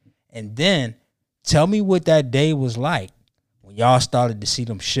survive? And then tell me what that day was like when y'all started to see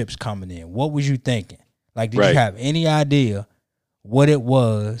them ships coming in. What was you thinking? Like, did you have any idea what it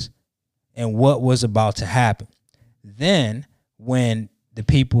was and what was about to happen? Then when the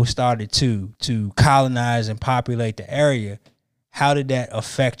people started to colonize and populate the area, how did that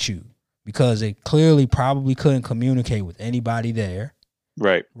affect you? Because it clearly probably couldn't communicate with anybody there.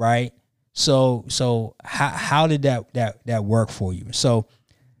 Right. So how did that work for you? So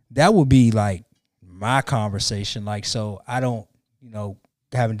that would be like my conversation. Like, so I don't, you know,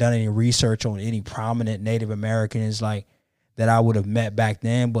 haven't done any research on any prominent Native Americans like that I would have met back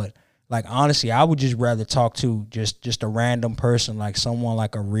then. But like, honestly, I would just rather talk to just a random person, like someone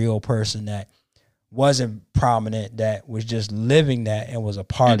like a real person that wasn't prominent, that was just living that and was a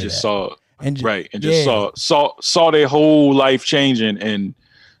part of that. Saw their whole life changing. And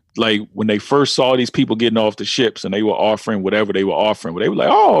like when they first saw these people getting off the ships and they were offering whatever they were offering, they were like,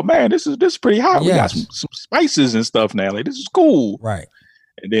 oh man, this is pretty hot. Yes. We got some spices and stuff now. Like, this is cool. Right.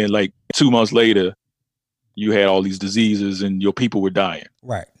 And then like 2 months later, you had all these diseases and your people were dying.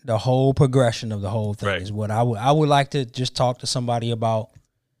 Right. The whole progression of the whole thing is what I would like to just talk to somebody about,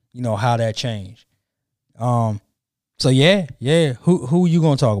 you know, how that changed. So yeah. Who are you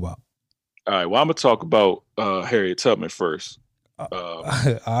gonna talk about? All right. Well, I'm gonna talk about Harriet Tubman first. All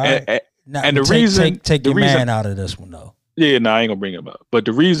right. And the reason take your man out of this one though. Yeah, no, I ain't gonna bring him up. But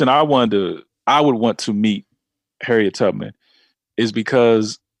the reason I would want to meet Harriet Tubman is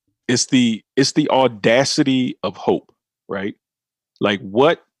because it's the audacity of hope, right? Like,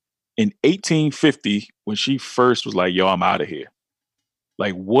 what in 1850 when she first was like, yo, I'm out of here.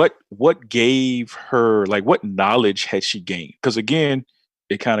 Like, what gave her, like, what knowledge had she gained? Because again,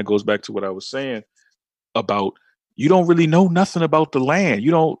 it kind of goes back to what I was saying about, you don't really know nothing about the land.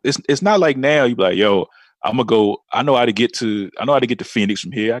 You don't, it's not like now you be like, yo, I know how to get to Phoenix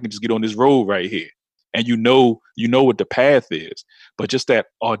from here. I can just get on this road right here. And you know what the path is. But just that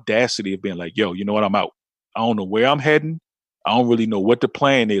audacity of being like, yo, you know what, I'm out. I don't know where I'm heading. I don't really know what the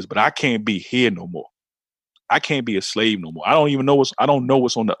plan is, but I can't be here no more. I can't be a slave no more. I don't know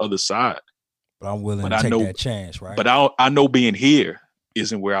what's on the other side. But I'm willing to take that chance, right? But I know being here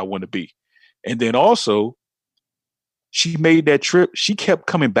isn't where I want to be. And then also, she made that trip. She kept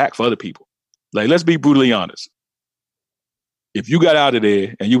coming back for other people. Like, let's be brutally honest. If you got out of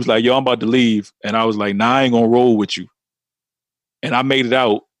there and you was like, yo, I'm about to leave, and I was like, nah, I ain't gonna roll with you, and I made it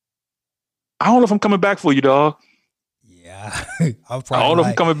out, I don't know if I'm coming back for you, dog. Yeah. I don't know if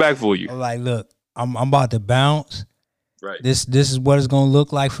I'm coming back for you. I'm like, look, I'm about to bounce. Right. This is what it's gonna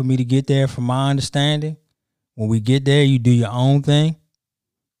look like for me to get there, from my understanding. When we get there, you do your own thing.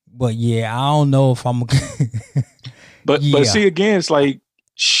 But yeah, I don't know if I'm But see, again, it's like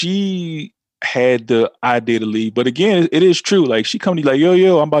she had the idea to leave. But again, it is true. Like, she come to you like,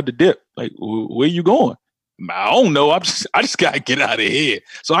 yo, I'm about to dip. Like, where you going? I don't know. I just gotta get out of here.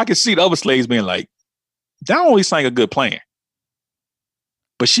 So I can see the other slaves being like, that only sounds like a good plan.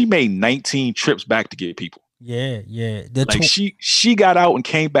 But she made 19 trips back to get people. Yeah. Like, she got out and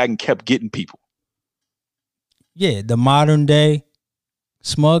came back and kept getting people. Yeah, the modern day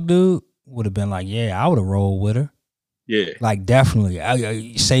smug dude would have been like, yeah, I would have rolled with her. Yeah. Like, definitely.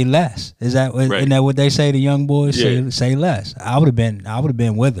 I say less. Isn't that what they say to young boys? Yeah. Say less. I would have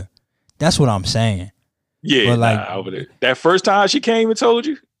been with her. That's what I'm saying. Yeah, like, that first time she came and told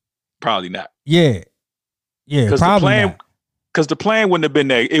you, probably not. Yeah, probably not. Because the plan wouldn't have been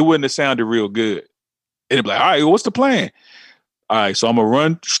there. It wouldn't have sounded real good. It'd be like, all right, what's the plan? All right, so I'm gonna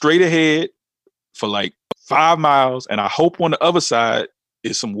run straight ahead for like 5 miles, and I hope on the other side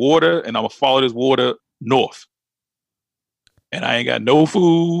is some water, and I'm gonna follow this water north. And I ain't got no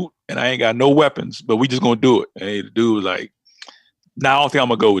food, and I ain't got no weapons, but we just gonna do it. And the dude was like, nah, I don't think I'm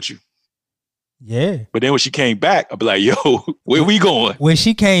gonna go with you. Yeah. But then when she came back, I'd be like, yo, where we going? When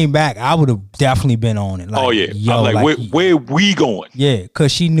she came back, I would have definitely been on it. Like, oh, yeah. Yo, I'm like, where we going? Yeah,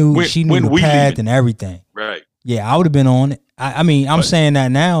 because she knew the path and everything. Right. Yeah, I would have been on it. I mean, I'm saying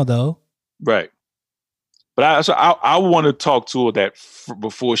that now, though. Right. But I want to talk to her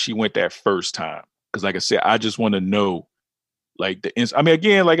before she went that first time. Because like I said, I just want to know, Like I mean,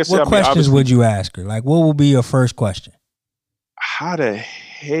 again, like I said, what questions would you ask her? Like, what would be your first question? How the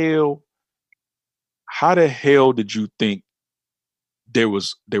hell did you think there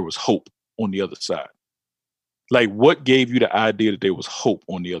was hope on the other side? Like, what gave you the idea that there was hope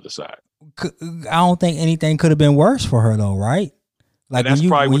on the other side? I don't think anything could have been worse for her, though, right? Like, that's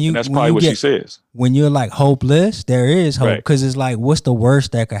probably what she says. When you're like hopeless, there is hope, because it's like, what's the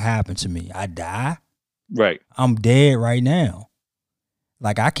worst that could happen to me? I die. Right. I'm dead right now.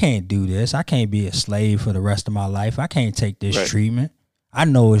 Like, I can't do this. I can't be a slave for the rest of my life. I can't take this treatment. I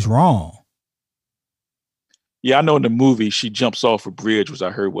know it's wrong. Yeah, I know in the movie she jumps off a bridge, which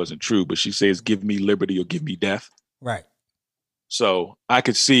I heard wasn't true, but she says, "Give me liberty or give me death." Right. So I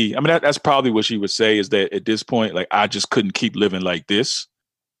could see, I mean, that's probably what she would say, is that at this point, like, I just couldn't keep living like this.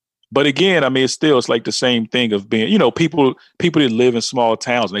 But again, I mean, it's like the same thing of being, people that live in small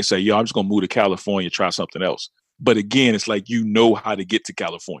towns and they say, yo, I'm just going to move to California, try something else. But again, it's like, how to get to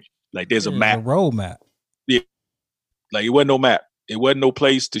California. Like, there's a map. A road map. Yeah. Like, it wasn't no map. It wasn't no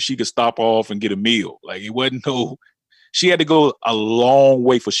place that she could stop off and get a meal. Like, it wasn't she had to go a long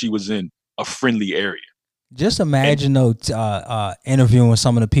way for she was in a friendly area. Just imagine interviewing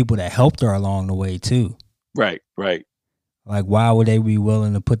some of the people that helped her along the way too. Right. Like, why would they be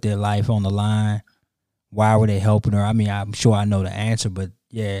willing to put their life on the line? Why were they helping her? I mean, I'm sure I know the answer, but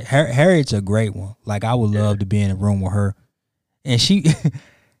yeah, Harriet's a great one. Like, I would love to be in a room with her. And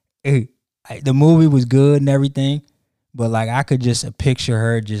the movie was good and everything, but like, I could just picture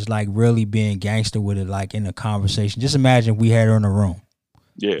her just like really being gangster with it, like in a conversation. Just imagine we had her in a room,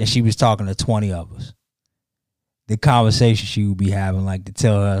 and she was talking to 20 of us. The conversation she would be having, like, to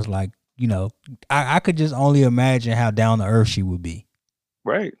tell us, like, I could just only imagine how down to earth she would be.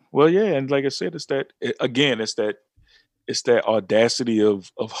 Right. Well, yeah, and like I said, it's that audacity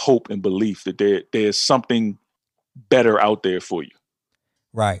of hope and belief that there's something better out there for you.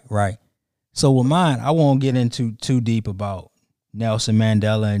 Right. So with mine, I won't get into too deep about Nelson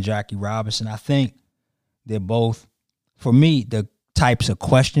Mandela and Jackie Robinson. I think they're both, for me, the types of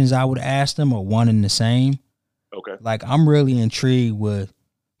questions I would ask them are one and the same. Okay. Like, I'm really intrigued with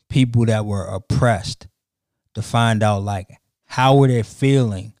people that were oppressed to find out, like, how were they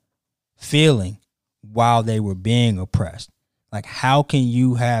feeling while they were being oppressed? Like, how can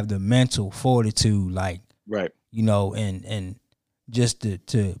you have the mental fortitude, like, right, and just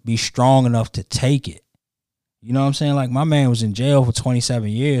to be strong enough to take it? You know what I'm saying? Like, my man was in jail for 27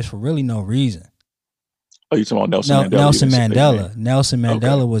 years for really no reason. Oh, you talking about Nelson Mandela? Nelson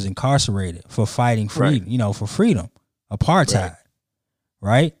Mandela was incarcerated for fighting freedom, for freedom, apartheid,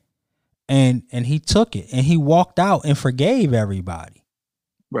 right? And he took it, and he walked out and forgave everybody.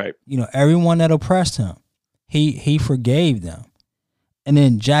 Right. Everyone that oppressed him, he forgave them. And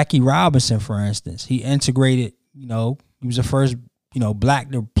then Jackie Robinson, for instance, he integrated, he was the first, black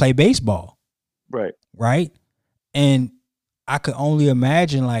to play baseball. Right. Right. And I could only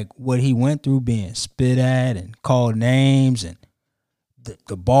imagine, like, what he went through, being spit at and called names, and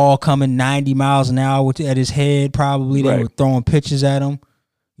the ball coming 90 miles an hour at his head. Probably they were throwing pitches at him.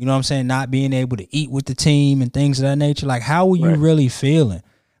 You know what I'm saying? Not being able to eat with the team and things of that nature. Like, how were you really feeling?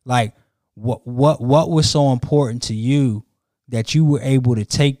 Like, what was so important to you that you were able to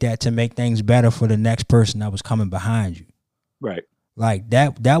take that to make things better for the next person that was coming behind you? Right. Like,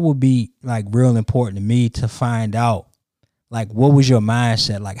 that would be, like, real important to me to find out. Like, what was your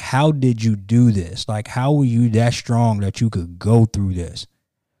mindset? Like, how did you do this? Like, how were you that strong that you could go through this?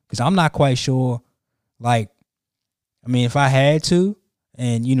 Because I'm not quite sure. Like, I mean, if I had to,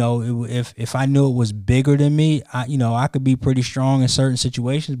 and, if I knew it was bigger than me, I could be pretty strong in certain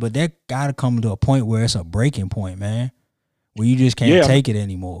situations, but that got to come to a point where it's a breaking point, man, where you just can't take it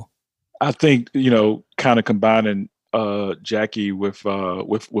anymore. I think, kind of combining Jackie with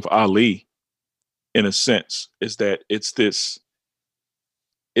Ali, in a sense, is that it's this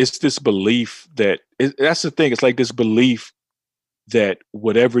belief that's the thing. It's like this belief that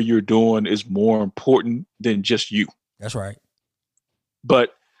whatever you're doing is more important than just you. That's right.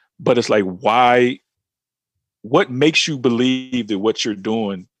 But it's like, why? What makes you believe that what you're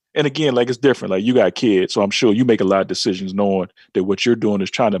doing? And again, like, it's different. Like, you got kids, so I'm sure you make a lot of decisions knowing that what you're doing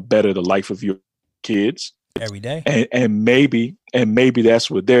is trying to better the life of your kids every day. And maybe that's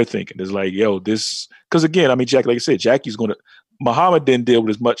what they're thinking. Is like, yo, this, because again, I mean, Jackie, like I said, Muhammad didn't deal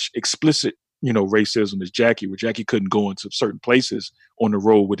with as much explicit, racism as Jackie, where Jackie couldn't go into certain places on the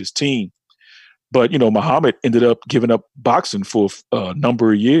road with his team. But, Muhammad ended up giving up boxing for a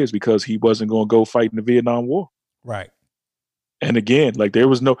number of years because he wasn't going to go fight in the Vietnam War. Right. And again, like, there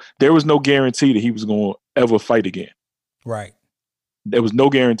was no guarantee that he was going to ever fight again. Right. There was no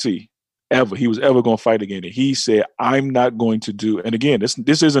guarantee. ever he was ever going to fight again. And he said, I'm not going to do, and again, this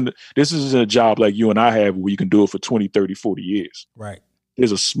isn't a job like you and I have where you can do it for 20, 30, 40 years. Right.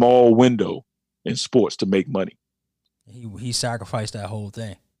 There's a small window in sports to make money. He sacrificed that whole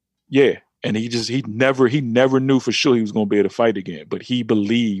thing. Yeah. And he never knew for sure he was going to be able to fight again, but he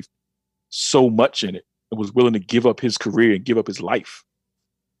believed so much in it and was willing to give up his career and give up his life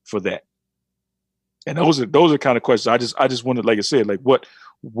for that. And those are kind of questions. I just wanted, like I said, like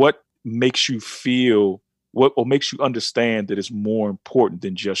what makes you feel, what makes you understand that it's more important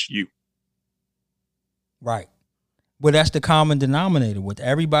than just you. Right. Well, that's the common denominator with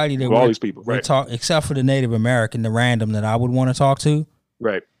everybody that all these people, right? Talk, except for the Native American, the random that I would want to talk to.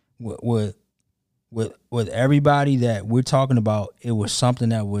 Right. With everybody that we're talking about, it was something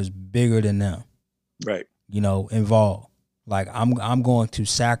that was bigger than them. Right. You know, involved. Like I'm going to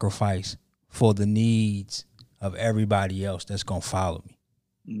sacrifice for the needs of everybody else that's gonna follow me.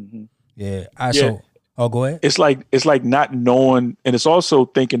 Mm-hmm. Yeah. Go ahead. It's like not knowing, and it's also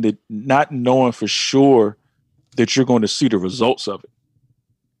thinking that not knowing for sure that you're going to see the results of it.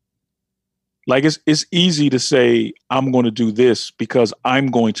 Like it's easy to say, I'm going to do this because I'm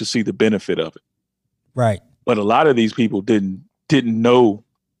going to see the benefit of it. Right. But a lot of these people didn't know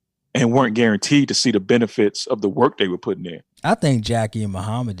and weren't guaranteed to see the benefits of the work they were putting in. I think Jackie and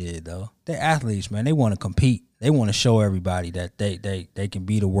Muhammad did, though. They're athletes, man. They want to compete. They want to show everybody that they can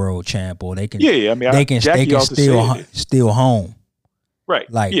be the world champ, or they can. Yeah, I mean, they can steal home.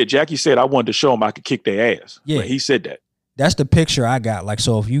 Right. Like, yeah, Jackie said, I wanted to show them I could kick their ass. Yeah, he said that. That's the picture I got. Like,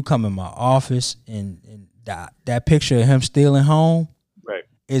 so if you come in my office and that picture of him stealing home, right,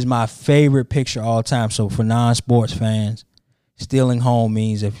 is my favorite picture all time. So for non-sports fans, stealing home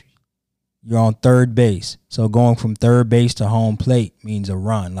means if you're on third base. So going from third base to home plate means a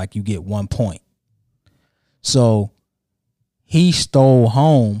run, like you get 1 point. So he stole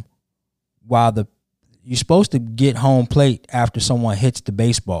home while you're supposed to get home plate after someone hits the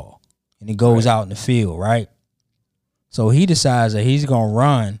baseball and it goes out in the field, right? So he decides that he's going to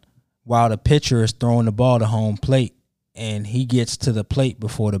run while the pitcher is throwing the ball to home plate, and he gets to the plate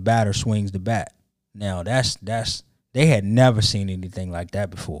before the batter swings the bat. Now that's they had never seen anything like that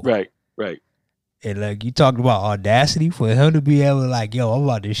before. Right. And like you talked about audacity for him to be able to like, yo, I'm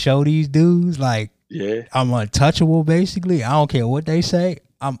about to show these dudes like, yeah, I'm untouchable basically. I don't care what they say.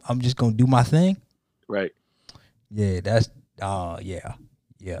 I'm just gonna do my thing. Right. Yeah, that's yeah.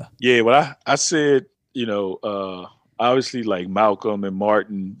 Well, I said, obviously like Malcolm and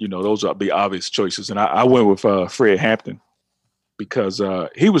Martin, those are the obvious choices, and I went with Fred Hampton because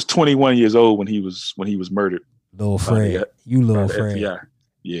he was 21 years old when he was murdered. Little Fred, little Fred.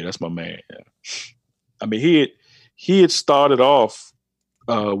 Yeah, that's my man. Yeah. I mean, he had started off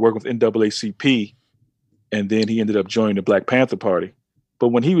working with NAACP, and then he ended up joining the Black Panther Party. But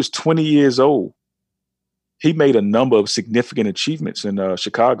when he was 20 years old, he made a number of significant achievements in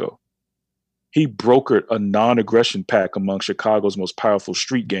Chicago. He brokered a non-aggression pact among Chicago's most powerful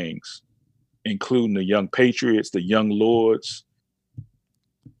street gangs, including the Young Patriots, the Young Lords.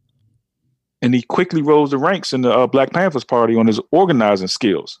 And he quickly rose the ranks in the Black Panthers Party on his organizing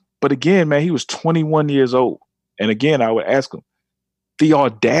skills. But again, man, he was 21 years old. And again, I would ask him, the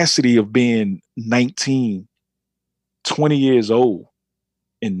audacity of being 19, 20 years old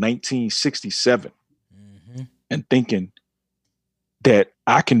in 1967 and thinking that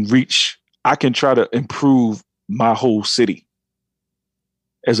I can try to improve my whole city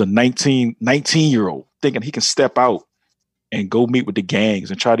as a 19-year-old, thinking he can step out and go meet with the gangs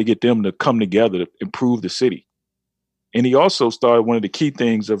and try to get them to come together to improve the city. And he also started one of the key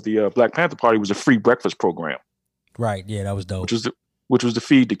things of the Black Panther Party was a free breakfast program. Right. Yeah, that was dope. Which was to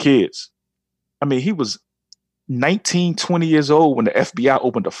feed the kids. I mean, he was 19, 20 years old when the FBI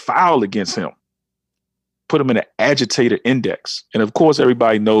opened a file against him, put him in an agitator index. And of course,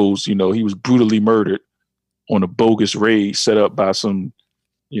 everybody knows, he was brutally murdered on a bogus raid set up by some,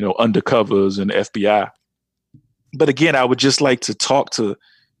 undercovers and the FBI. But again, I would just like to talk to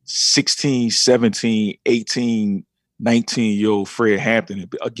 16, 17, 18, 19-year-old Fred Hampton.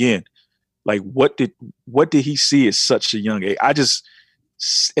 Again, like what did he see at such a young age?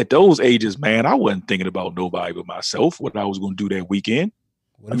 At those ages, man, I wasn't thinking about nobody but myself, what I was going to do that weekend.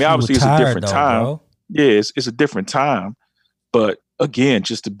 I mean, obviously it's a different time. Bro? Yeah, it's a different time. But again,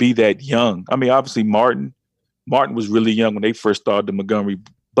 just to be that young. I mean, obviously Martin was really young when they first started the Montgomery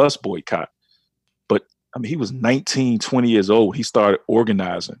bus boycott. But I mean, he was 19, 20 years old. He started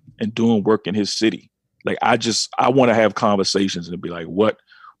organizing and doing work in his city. Like, I want to have conversations and be like, what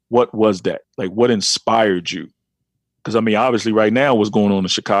was that? Like, what inspired you? Because I mean, obviously right now what's going on in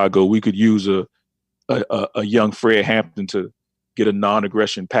Chicago, we could use a young Fred Hampton to get a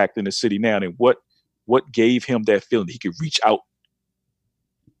non-aggression pact in the city now. And what gave him that feeling he could reach out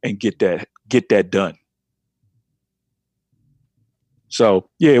and get that done? So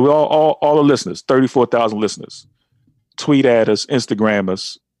yeah, we all the listeners, 34,000 listeners, tweet at us, Instagram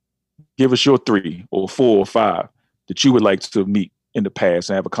us, give us your 3 or 4 or 5 that you would like to meet in the past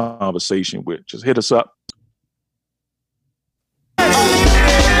and have a conversation with. Just hit us up.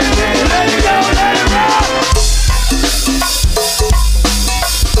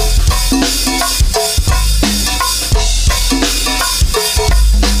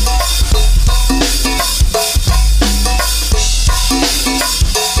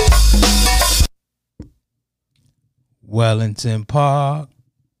 Wellington Park.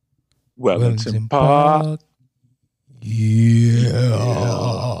 Wellington Park. Yeah.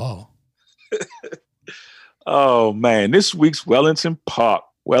 Oh man, this week's Wellington Park.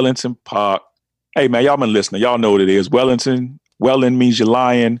 Wellington Park. Hey man, y'all been listening. Y'all know what it is. Wellington means you're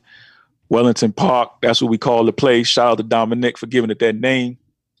lying. Wellington Park, that's what we call the place. Shout out to Dominic for giving it that name.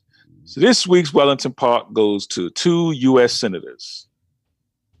 So this week's Wellington Park goes to 2 U.S. senators,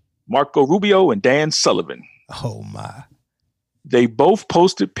 Marco Rubio and Dan Sullivan. Oh my. They both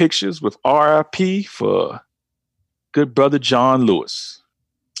posted pictures with RIP for good brother John Lewis.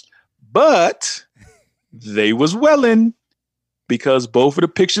 But they was welling because both of the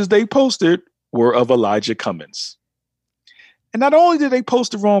pictures they posted were of Elijah Cummings. And not only did they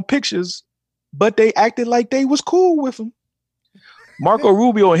post the wrong pictures, but they acted like they was cool with him. Marco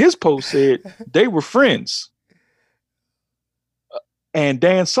Rubio in his post said they were friends. And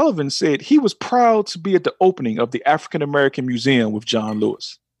Dan Sullivan said he was proud to be at the opening of the African American Museum with John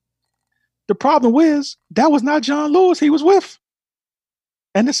Lewis. The problem was that was not John Lewis he was with.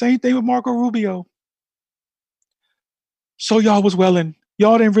 And the same thing with Marco Rubio. So y'all was welling.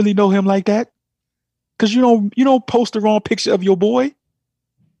 Y'all didn't really know him like that. Because you don't post the wrong picture of your boy.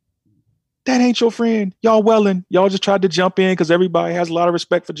 That ain't your friend. Y'all welling. Y'all just tried to jump in because everybody has a lot of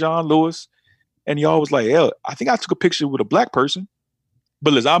respect for John Lewis. And y'all was like, hell, I think I took a picture with a black person.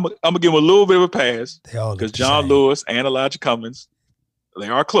 But listen, I'm gonna give him a little bit of a pass because John Lewis and Elijah Cummings, they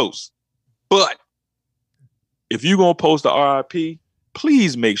are close. But if you're gonna post the RIP,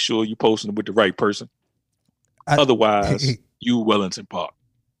 please make sure you posting it with the right person. Otherwise, you Wellington Park.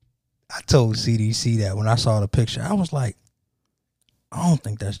 I told CDC that when I saw the picture, I was like, I don't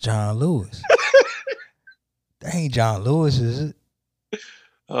think that's John Lewis. That ain't John Lewis, is it?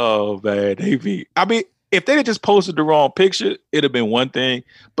 Oh man, I mean, if they had just posted the wrong picture, it'd have been one thing.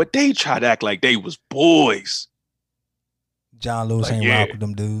 But they tried to act like they was boys. John Lewis ain't rock with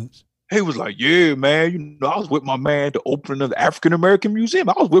them dudes. He was like, yeah, man, I was with my man at the opening of the African American Museum.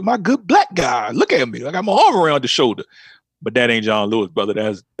 I was with my good black guy. Look at me. I got my arm around the shoulder. But that ain't John Lewis, brother.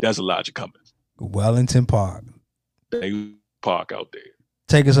 That's Elijah Cummings. Wellington Park. They park out there.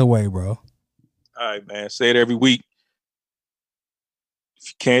 Take us away, bro. All right, man. Say it every week. If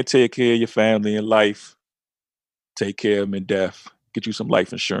you can't take care of your family in life, take care of them in death. Get you some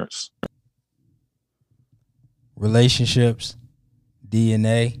life insurance. Relationships,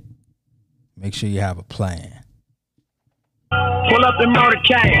 DNA. Make sure you have a plan. Pull up in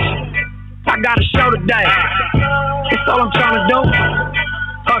motorcade. I got a show today. That's all I'm trying to do.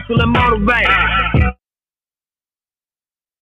 Hustle and motivate.